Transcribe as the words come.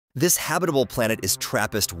This habitable planet is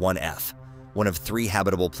TRAPPIST-1F, one of 3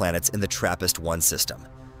 habitable planets in the TRAPPIST-1 system.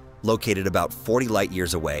 Located about 40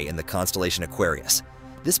 light-years away in the constellation Aquarius,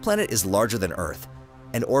 this planet is larger than Earth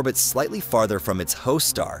and orbits slightly farther from its host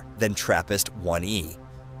star than TRAPPIST-1e.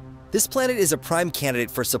 This planet is a prime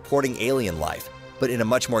candidate for supporting alien life, but in a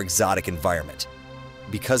much more exotic environment.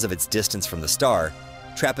 Because of its distance from the star,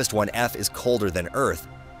 TRAPPIST-1F is colder than Earth,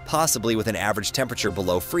 possibly with an average temperature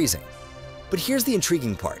below freezing. But here's the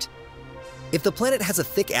intriguing part. If the planet has a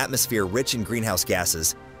thick atmosphere rich in greenhouse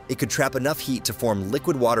gases, it could trap enough heat to form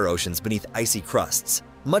liquid water oceans beneath icy crusts,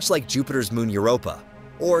 much like Jupiter's moon Europa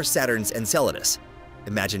or Saturn's Enceladus.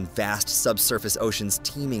 Imagine vast subsurface oceans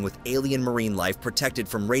teeming with alien marine life protected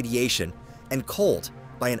from radiation and cold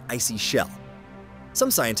by an icy shell.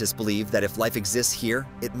 Some scientists believe that if life exists here,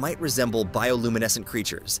 it might resemble bioluminescent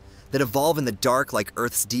creatures that evolve in the dark like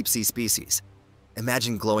Earth's deep-sea species.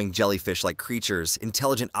 Imagine glowing jellyfish-like creatures,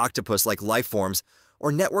 intelligent octopus-like lifeforms,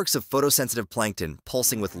 or networks of photosensitive plankton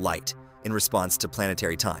pulsing with light in response to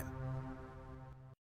planetary time.